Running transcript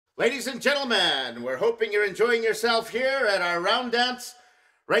Ladies and gentlemen, we're hoping you're enjoying yourself here at our round dance.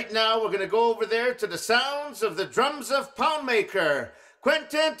 Right now, we're going to go over there to the sounds of the drums of Poundmaker.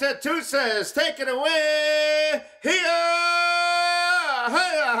 Qinton Tootoosis, take it away! Hiya!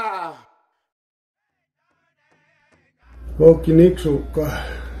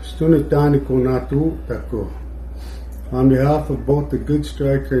 On behalf of both the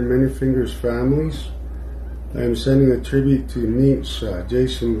Goodstriker and Many Fingers families, I am sending a tribute to Niece,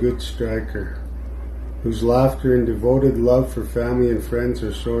 Jason Goodstriker, whose laughter and devoted love for family and friends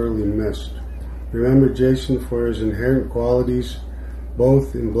are sorely missed. Remember Jason for his inherent qualities,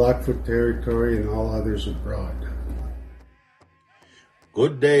 both in Blackfoot territory and all others abroad.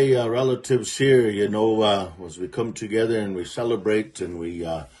 Good day, relatives here. As we come together and we celebrate and we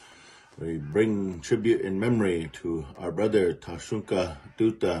bring tribute in memory to our brother Tashunka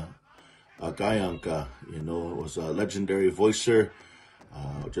Duta Gayanka. It was a legendary voicer,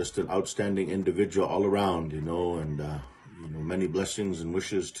 just an outstanding individual all around, and many blessings and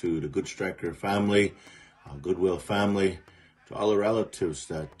wishes to the Goodstriker family, Goodwill family, to all the relatives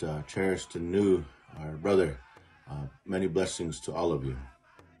that cherished and knew our brother. Many blessings to all of you.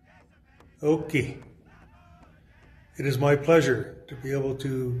 Okay. It is my pleasure to be able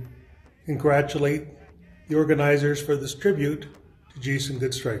to congratulate the organizers for this tribute to Jason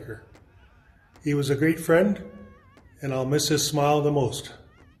Goodstriker. He was a great friend, and I'll miss his smile the most.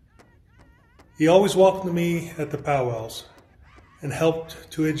 He always welcomed me at the powwows and helped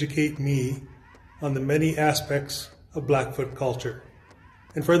to educate me on the many aspects of Blackfoot culture.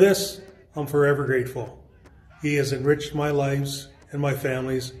 And for this, I'm forever grateful. He has enriched my lives and my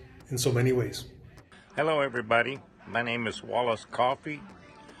family's in so many ways. Hello everybody, my name is Wallace Coffey.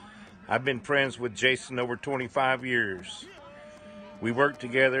 I've been friends with Jason over 25 years. We worked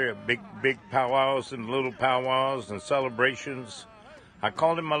together at big powwows and little powwows and celebrations. I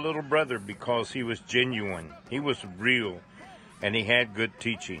called him my little brother because he was genuine, he was real, and he had good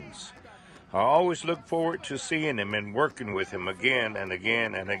teachings. I always look forward to seeing him and working with him again and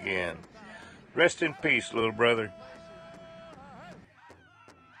again and again. Rest in peace, little brother.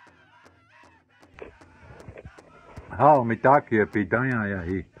 Hao mitaki pidaya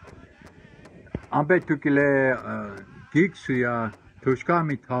yahi. Ambe tukile gigsuya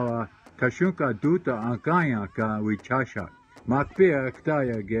toshkami tawa tashunka duta angaya ka wichasha. Makpia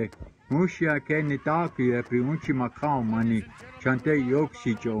ktaya ge mushia ke nitaki pri unchi makao mani chante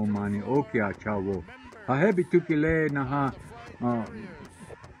yoksi jo mani okya chavo. Ahebi tukile naha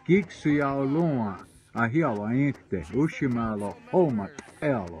gigsuya olua ahiawa inkte ushimalo homa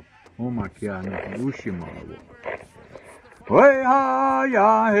elo homa kia no ushimalo. Way ha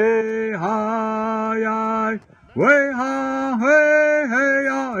ya hey ha ya, way ha hey hey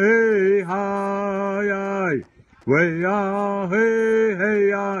ya hey ha ya, way ya hey hey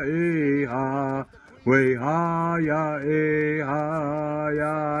ya hey ha, way ha ya hey ha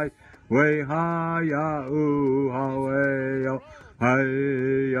ya, way ha ya ha way yo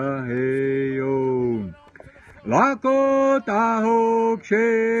hey ya hey yo. Lako taho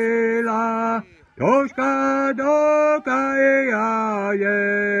kshela. Toshka doka ya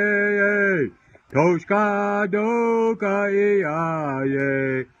ye, Toshka doka ya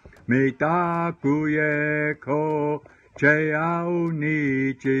ye, Mitaku ye ko cheau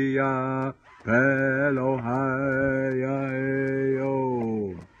ni chia, pelo haya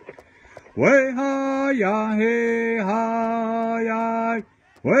yo. We ha ya he ha ya,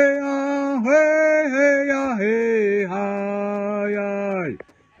 we ya he ha ya.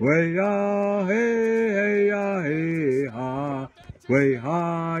 Way ya hey ya hey ha, way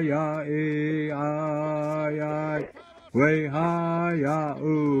ha ya hey ha ya, way ha ya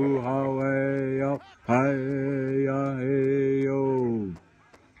ha way yo hey ya hey yo.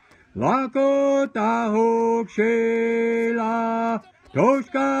 Lako tahok shela,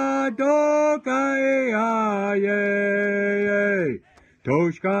 toshka doka ya ye,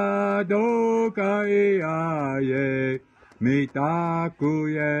 toshka doka ya ye. Mitaku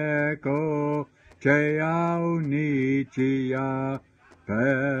ye ko cheau ni chia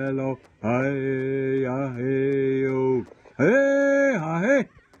pelo hey ya hey yo hey ha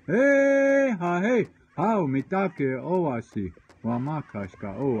hey how mitake oasi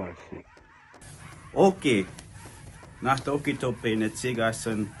wamakashka oasi. Okay, nachtoki tope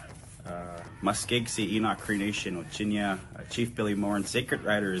netsigasan Muskegsi Enoch Cree Nation Ochinya, Chief Billy Moore, and Sacred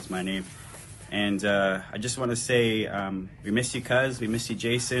Rider is my name. And I just want to say we miss you, cuz. We miss you,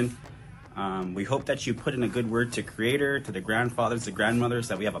 Jason. We hope that you put in a good word to Creator, to the grandfathers, the grandmothers,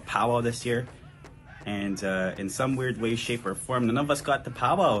 that we have a powwow this year. And in some weird way, shape, or form, none of us got the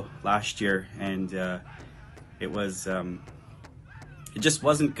powwow last year. And it was it just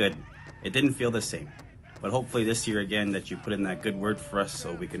wasn't good. It didn't feel the same. But hopefully this year again that you put in that good word for us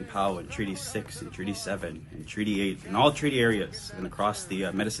so we can powwow in Treaty 6 and Treaty 7 and Treaty 8 and all treaty areas and across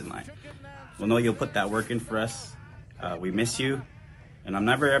the medicine line. We'll know you'll put that work in for us. We miss you. And I'm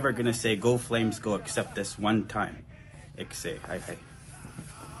never ever going to say go Flames go except this one time. Ikse, hi hi.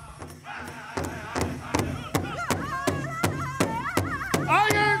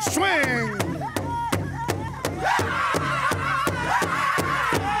 Iron swing!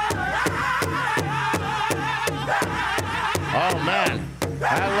 Oh man,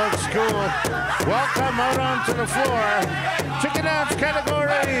 that looks cool. Welcome out onto the floor. Chicken dance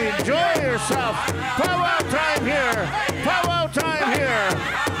category. Enjoy yourself. Powwow time here. Powwow time here.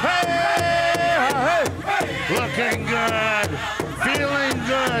 Hey, hey. Looking good. Feeling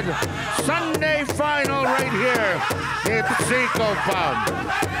good. Sunday final right here. It's Seco Pub.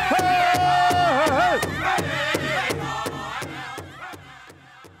 Hey, hey.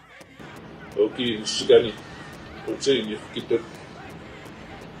 Okay, Scotty. Saying if you get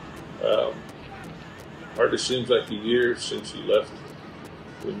hardly seems like a year since you left.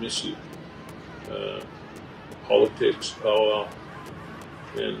 We miss you. Politics, powwow,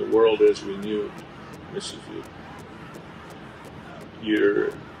 and the world as we knew it misses you.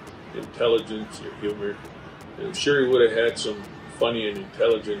 Your intelligence, your humor, and I'm sure you would have had some funny and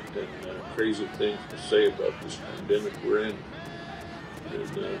intelligent and crazy things to say about this pandemic we're in. And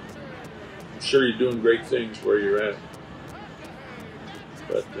I'm sure you're doing great things where you're at.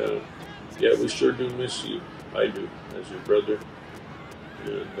 But yeah, we sure do miss you. I do, as your brother.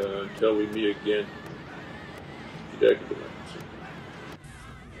 And until we meet again,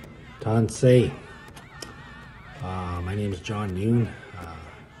 Tansei. My name is John Noon.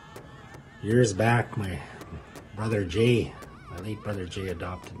 Years back, my brother Jay, my late brother Jay,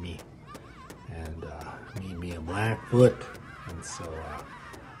 adopted me and made me a Blackfoot. And so,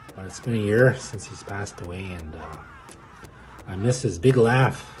 but it's been a year since he's passed away, and I miss his big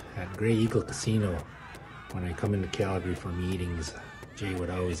laugh at Grey Eagle Casino when I come into Calgary for meetings. Jay would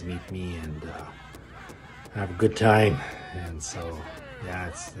always meet me and have a good time. And so, yeah,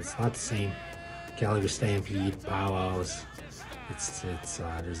 it's not the same. Calgary Stampede, powwows. It's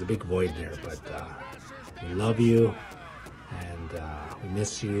there's a big void there, but we love you and we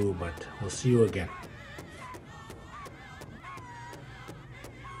miss you, but we'll see you again.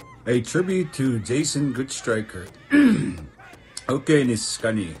 A tribute to Jason Goodstriker. Okay,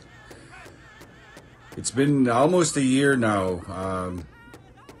 Niskani. It's been almost a year now.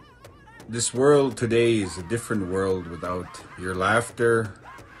 This world today is a different world without your laughter,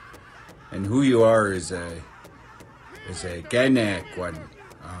 and who you are is a Ganak one.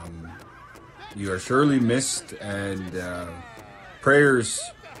 You are surely missed, and prayers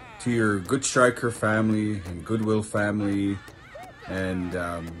to your Goodstriker family and Goodwill family, and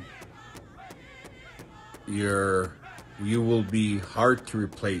you will be hard to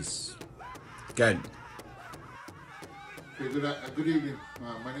replace. Good. Okay, good evening.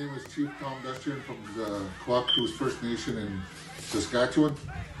 My name is Chief Tom Dustian from the Qinton First Nation in Saskatchewan.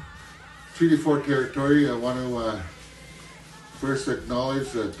 Treaty 4 territory. I want to first acknowledge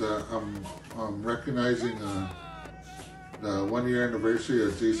that I'm recognizing the 1 year anniversary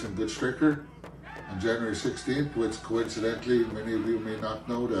of Jason Goodstriker on January 16th, which coincidentally, many of you may not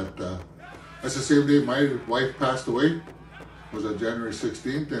know that that's the same day my wife passed away, was on January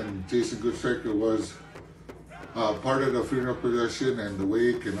 16th, and Jason Goodstriker was part of the funeral procession and the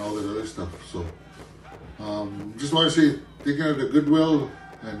wake and all that other stuff. So just want to say, thinking of the Goodwill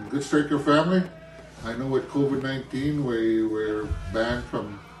and Goodstriker family. I know with COVID-19 we're banned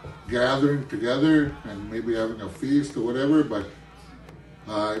from gathering together and maybe having a feast or whatever, but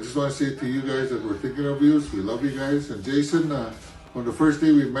I just want to say to you guys that we're thinking of you. We love you guys. And Jason, from the first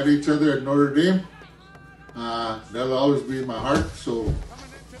day we met each other at Notre Dame, that'll always be in my heart. So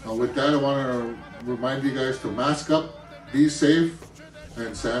with that, I want to remind you guys to mask up, be safe,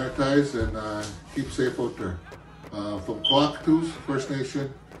 and sanitize, and keep safe out there. From Qinton First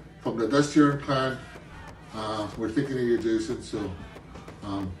Nation, from the Dustian clan, we're thinking of you, Jason. So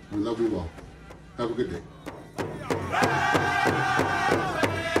we love you all. Have a good day.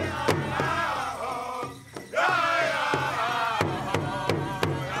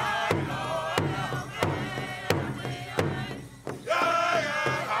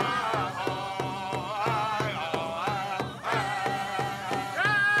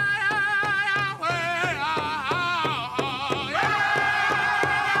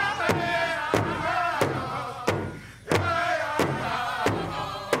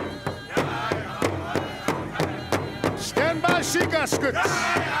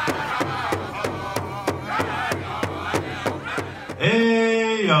 Hey!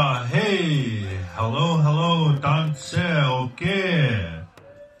 Hey, hello, dance, okay.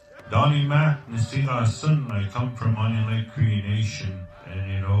 Donnie Mac, Nasiha Sun, I come from Onion Lake Cree Nation,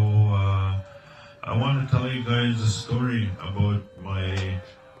 and you know, I want to tell you guys a story about my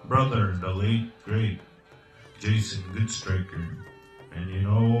brother, the late, great Jason Goodstriker. And you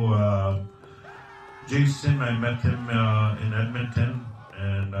know, Jason, I met him in Edmonton,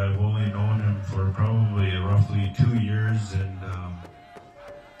 and I've only known him for probably roughly 2 years, and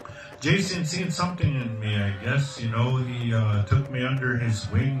Jason seen something in me, I guess. You know, he took me under his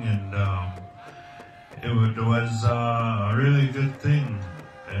wing, and it was a really good thing.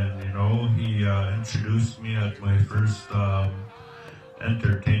 And you know, he introduced me at my first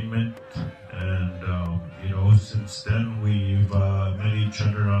entertainment, and you know, since then we've met each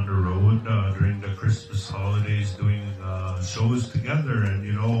other on the road during the Christmas holidays, doing shows together. And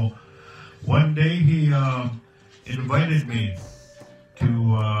you know, one day he invited me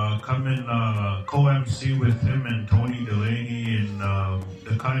to come in co-MC with him and Tony Delaney in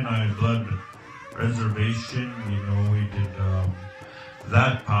the Kainai Blood Reservation. You know, we did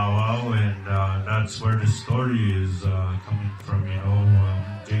that powwow, and that's where the story is coming from. You know,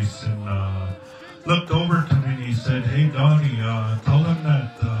 Jason looked over to me and he said, "Hey Donnie, tell him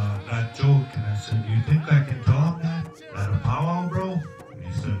that joke." And I said, "You think I can tell him that at a powwow, bro?" And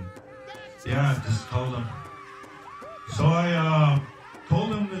he said, "Yeah, just tell him." So I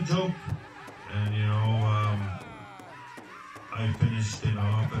told him the joke, and you know, I finished it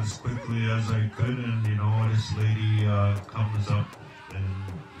off as quickly as I could, and you know, this lady comes up, and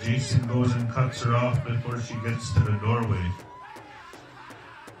Jason goes and cuts her off before she gets to the doorway.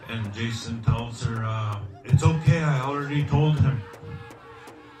 And Jason tells her, "It's okay, I already told him."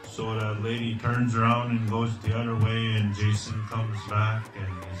 So that lady turns around and goes the other way, and Jason comes back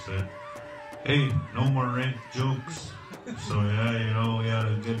and he said, "Hey, no more rank jokes." So yeah, you know, we had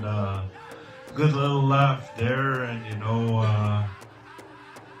a good little laugh there, and you know,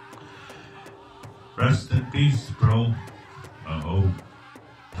 rest in peace, bro. Uh-oh.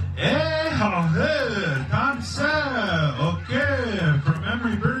 Hey, dance, okay, from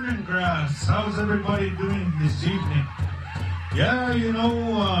Memory Burning Grass. How's everybody doing this evening? Yeah, you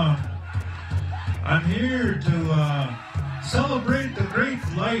know, I'm here to celebrate the great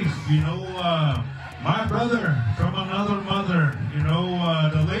life, you know, my brother from another mother, you know,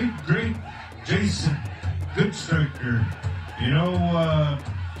 the late, great Jason Goodstriker. You know,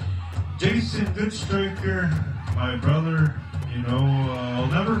 Jason Goodstriker, my brother, you know, I'll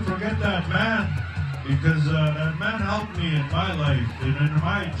never forget that man, because that man helped me in my life and in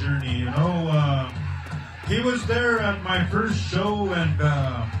my journey, you know. He was there at my first show, and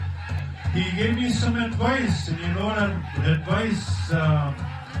he gave me some advice, and you know that advice,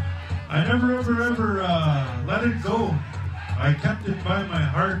 I never ever let it go. I kept it by my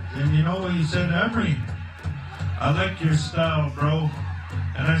heart, and you know, he said, "Emery, I like your style, bro."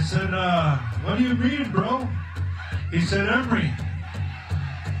 And I said, "What do you mean, bro?" He said, "Emery,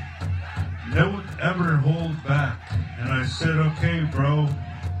 don't ever hold back." And I said, "Okay, bro."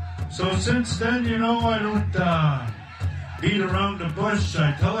 So since then, you know, I don't beat around the bush.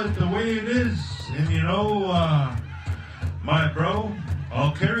 I tell it the way it is. And you know, my bro,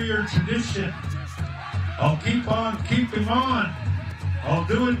 I'll carry your tradition. I'll keep on keeping on. I'll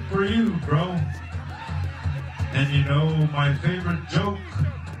do it for you, bro. And you know, my favorite joke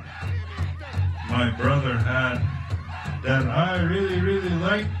my brother had that I really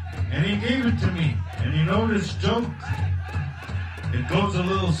liked, and he gave it to me. And you know this joke? It goes a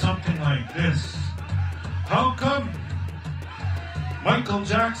little something like this. How come Michael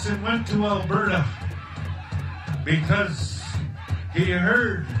Jackson went to Alberta? Because he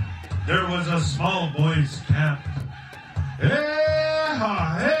heard there was a small boys camp.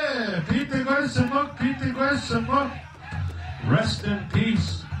 Hey, Pete Guesamuk. Rest in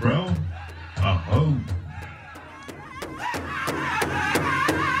peace, bro. Uh-oh.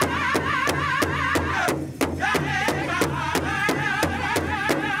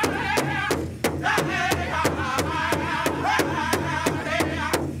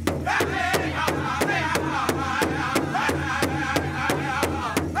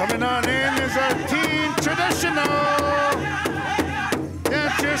 Coming on in is our teen traditional.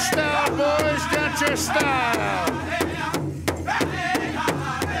 Get your style, boys, get your style.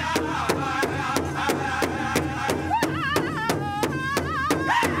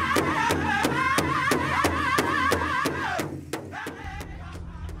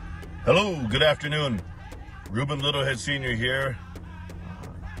 Hello, good afternoon. Ruben Littlehead Sr. here,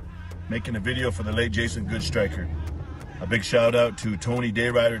 making a video for the late Jason Goodstriker. A big shout out to Tony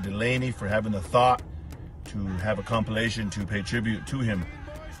Dayrider Delaney for having the thought to have a compilation to pay tribute to him.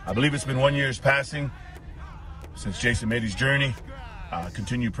 I believe it's been 1 year's passing since Jason made his journey.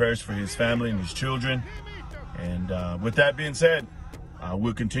 Continue prayers for his family and his children. And with that being said,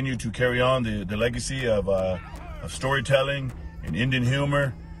 we'll continue to carry on the legacy of storytelling and Indian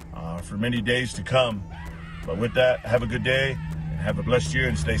humor for many days to come. But with that, have a good day, and have a blessed year,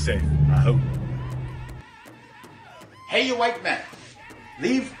 and stay safe. I hope. Hey, you white men,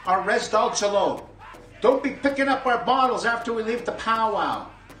 leave our res dogs alone. Don't be picking up our bottles after we leave the powwow.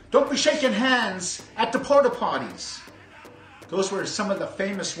 Don't be shaking hands at the porta potties. Those were some of the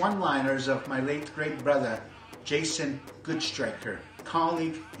famous one-liners of my late great brother, Jason Goodstriker,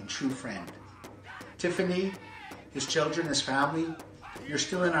 colleague and true friend. Tiffany, his children, his family, you're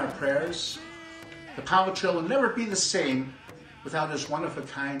still in our prayers. The powwow trail will never be the same without his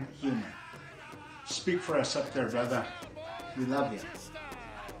one-of-a-kind humor. Speak for us up there, brother. We love you.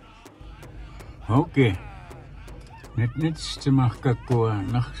 Okay. Net stemachkakua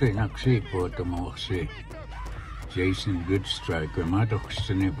naksi po tomoksi. Jason Goodstriker,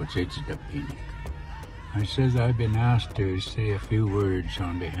 madoksene potsetitapinik. I says I've been asked to say a few words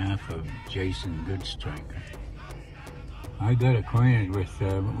on behalf of Jason Goodstriker. I got acquainted with,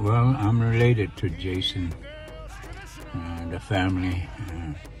 well, I'm related to Jason, the family,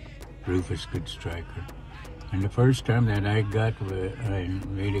 Rufus Goodstriker. And the first time that I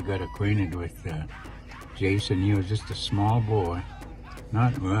really got acquainted with Jason, he was just a small boy.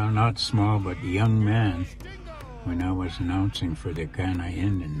 Not small, but a young man when I was announcing for the Kana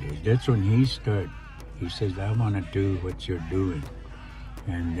Indian Days. That's when he started. He says, I want to do what you're doing.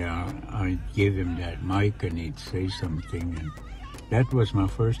 And I gave him that mic and he'd say something. And that was my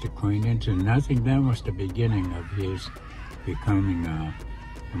first acquaintance. And I think that was the beginning of his becoming a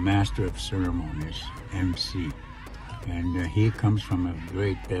master of ceremonies, MC. And he comes from a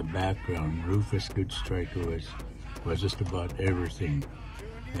great background. Rufus Goodstriker was just about everything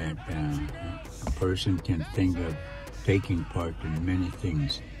that a person can think of, taking part in many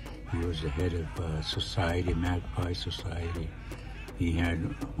things. He was the head of society, Magpie Society. He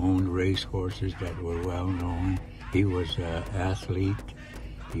had owned race horses that were well known. He was an athlete.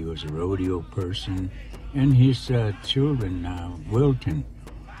 He was a rodeo person. And his children, Wilton,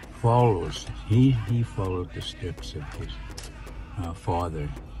 follows. He followed the steps of his father,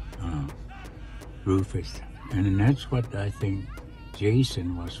 Rufus. And that's what I think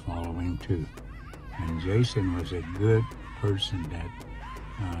Jason was following too. And Jason was a good person that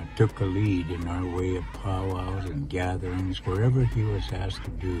took a lead in our way of powwows and gatherings. Wherever he was asked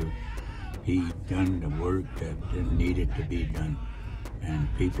to do, he done the work that needed to be done. And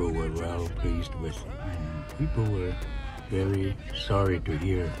people were well pleased with him. And people were very sorry to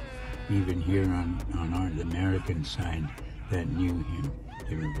hear, even here on the American side, that knew him.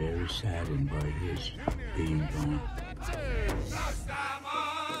 They were very saddened by his being gone.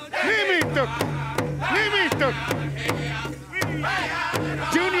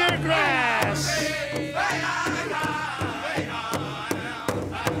 Junior Grass.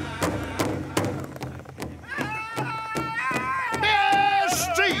 Bear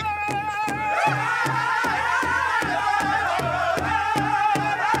Street.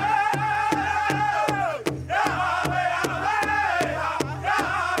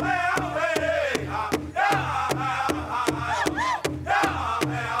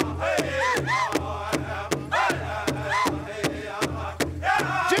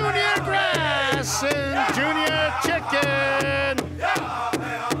 Junior Chicken.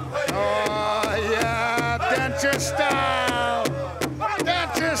 Oh yeah, that's your style.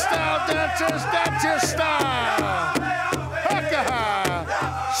 That's your style. That's your style. Haka!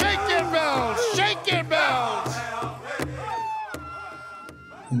 Shake your bells. Shake your bells.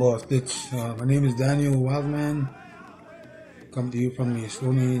 Boss bitch. My name is Daniel Wildman. Come to you from the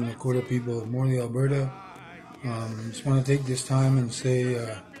Stoney Nakota people of Morley, Alberta. Just want to take this time and say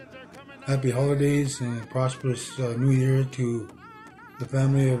happy holidays and a prosperous new year to the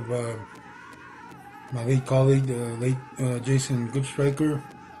family of my late colleague, late Jason Goodstriker,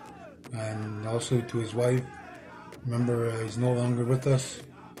 and also to his wife. Remember, he's no longer with us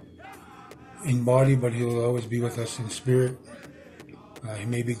in body, but he will always be with us in spirit. He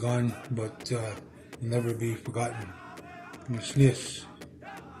may be gone, but he'll never be forgotten. Yes.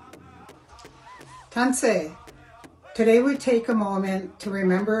 Tanse. Today we take a moment to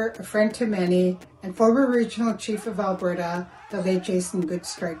remember a friend to many and former Regional Chief of Alberta, the late Jason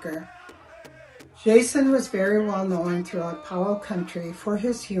Goodstriker. Jason was very well known throughout Powwow country for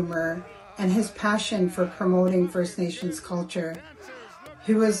his humor and his passion for promoting First Nations culture.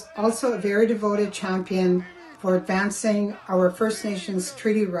 He was also a very devoted champion for advancing our First Nations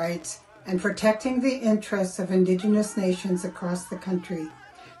treaty rights and protecting the interests of Indigenous nations across the country.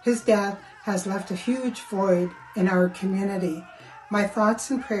 His death has left a huge void in our community. My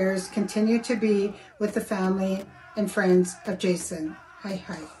thoughts and prayers continue to be with the family and friends of Jason. Hi,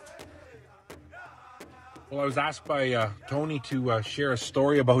 hi. Well, I was asked by Tony to share a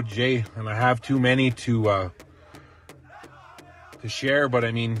story about Jay, and I have too many to share, but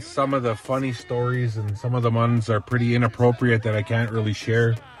I mean, some of the funny stories and some of the ones are pretty inappropriate that I can't really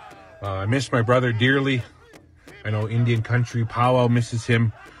share. I miss my brother dearly. I know Indian country powwow misses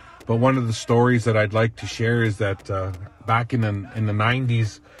him, but one of the stories that I'd like to share is that back in the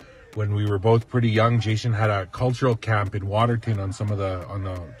 90s, when we were both pretty young, Jason had a cultural camp in Waterton on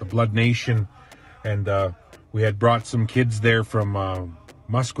the Blood Nation, and we had brought some kids there from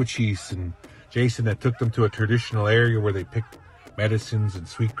Musqueam, and Jason had took them to a traditional area where they picked medicines and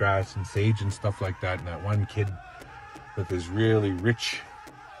sweetgrass and sage and stuff like that. And that one kid with his really rich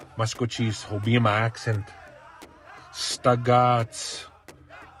Musqueam Hobiema accent, Stuggats,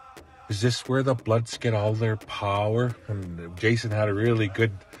 is this where the Bloods get all their power? And Jason had a really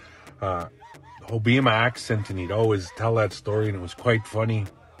good Hobiema accent, and he'd always tell that story, and it was quite funny.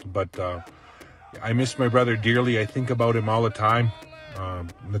 But I miss my brother dearly. I think about him all the time.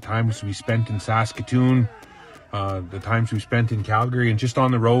 The times we spent in Saskatoon, the times we spent in Calgary, and just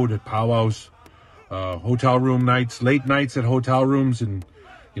on the road at powwows, hotel room nights, late nights at hotel rooms, and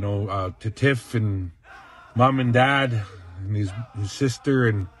to Tiff and Mom and Dad and his sister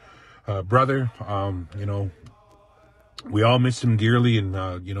and brother. We all miss him dearly, and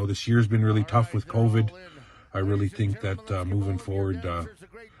this year's been really tough with COVID. I really think that moving forward,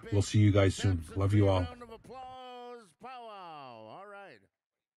 we'll see you guys soon. Love you all.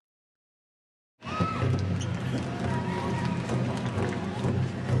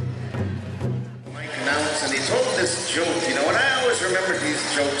 And he told this joke, and I always remember these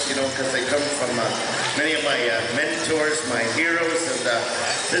jokes, because they come from many of my mentors, my heroes, and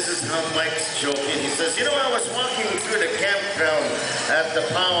this is how Mike's joking. He says, I was walking through the campground at the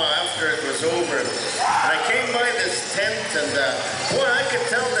powwow after it was over, and I came by this tent, and boy, I could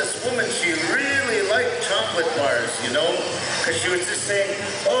tell this woman, she really liked chocolate bars, because she was just saying,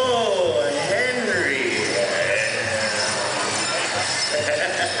 "Oh, Henry."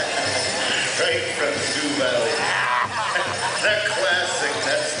 Right from Sioux Valley.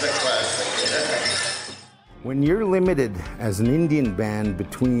 That's the classic. When you're limited as an Indian band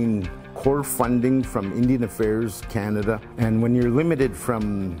between core funding from Indian Affairs Canada, and when you're limited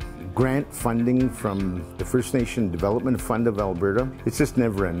from grant funding from the First Nation Development Fund of Alberta, it's just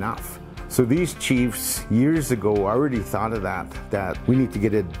never enough. So these chiefs years ago already thought of that we need to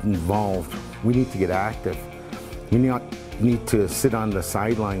get involved, we need to get active. We not need to sit on the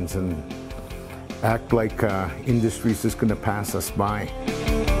sidelines and act like industry's just going to pass us by.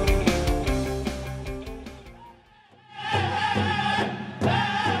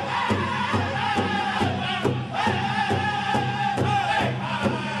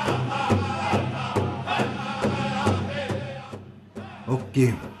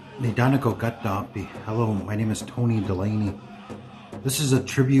 Okay, Nidanako Gatdapi. Hello, my name is Tony Delaney. This is a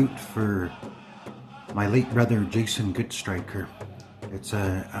tribute for my late brother Jason Goodstriker. It's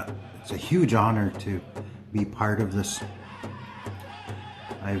a huge honor to be part of this.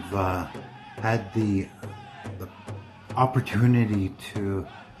 I've had the opportunity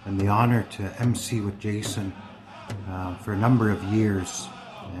and the honor to MC with Jason for a number of years,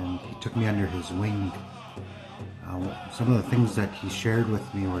 and he took me under his wing. Some of the things that he shared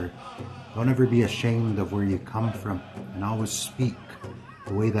with me were, don't ever be ashamed of where you come from, and always speak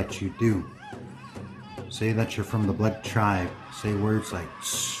the way that you do. Say that you're from the Blood tribe. Say words like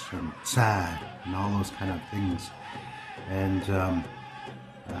 "tsh" and "sad" and all those kind of things. And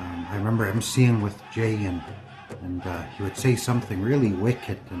I remember emceeing with Jay, and he would say something really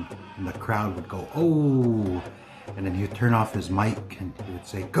wicked, and the crowd would go, "Oh!" And then he would turn off his mic, and he would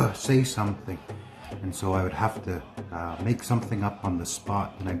say, "Go, say something." And so I would have to make something up on the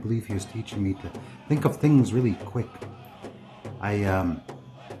spot, and I believe he was teaching me to think of things really quick. A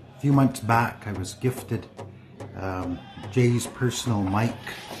few months back, I was gifted Jay's personal mic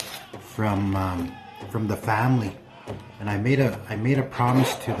from the family, and I made a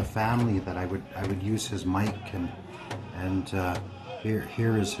promise to the family that I would use his mic, and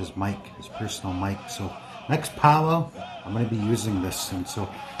here is his mic, his personal mic. So next powwow, I'm going to be using this, and so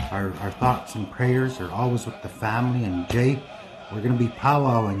our thoughts and prayers are always with the family. And Jay, we're going to be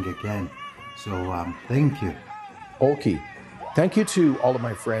powwowing again. So thank you. Okay. Thank you to all of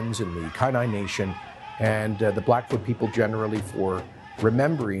my friends in the Qinton Nation and the Blackfoot people generally for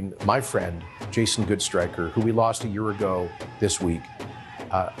remembering my friend, Jason Goodstriker, who we lost a year ago this week.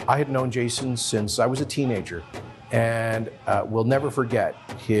 I had known Jason since I was a teenager, And we'll never forget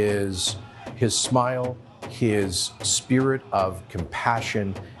his smile, his spirit of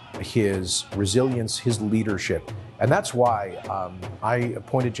compassion, his resilience, his leadership. And that's why I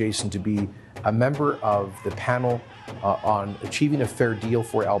appointed Jason to be a member of the panel on achieving a fair deal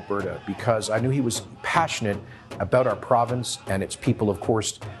for Alberta, because I knew he was passionate about our province and its people, of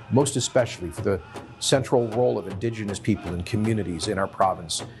course, most especially for the central role of Indigenous people and communities in our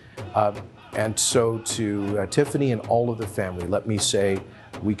province. And so to Tiffany and all of the family, let me say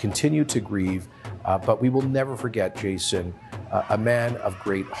we continue to grieve, but we will never forget Jason, a man of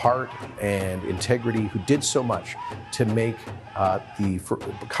great heart and integrity who did so much to make the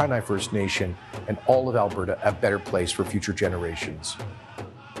Kainai First Nation and all of Alberta a better place for future generations.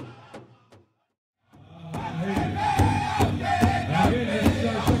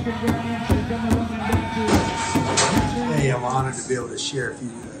 Hey, I'm honored to be able to share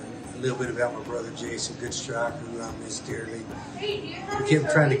a little bit about my brother Jason Goodstriker, who I miss dearly. We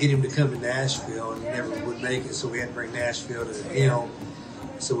kept trying to get him to come to Nashville, and he never would make it, so we had to bring Nashville to him.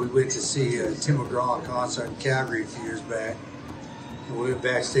 So we went to see Tim McGraw concert in Calgary a few years back. And we went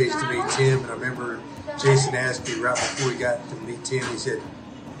backstage to meet Tim, and I remember Jason asked me right before we got to meet Tim, he said,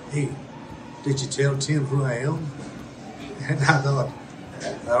 "Hey, did you tell Tim who I am?" And I thought,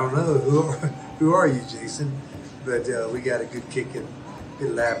 I don't know, who are you, Jason? But we got a good kick and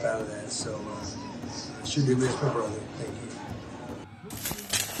good laugh out of that. So I sure do miss my brother. Thank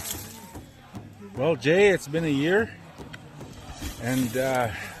you. Well, Jay, it's been a year. And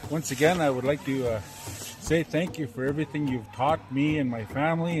once again, I would like to say thank you for everything you've taught me and my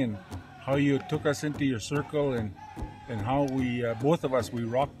family, and how you took us into your circle, and how we, both of us, we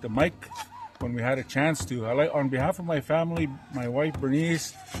rocked the mic when we had a chance to. On behalf of my family, my wife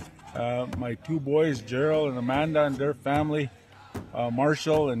Bernice, my two boys, Gerald and Amanda, and their family,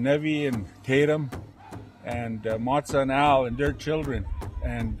 Marshall and Nevi and Tatum, and Matza and Al and their children,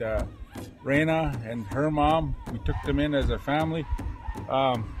 and Raina and her mom. We took them in as a family.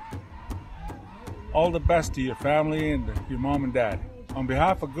 All the best to your family and your mom and dad. On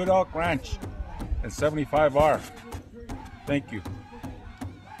behalf of Good Elk Ranch and 75R, thank you.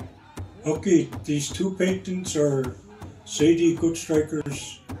 Okay, these two paintings are Sadie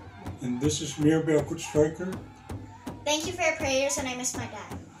Goodstrikers, and this is Mirabelle Goodstriker. Thank you for your prayers, and I miss my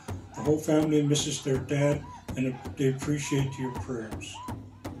dad. The whole family misses their dad, and they appreciate your prayers.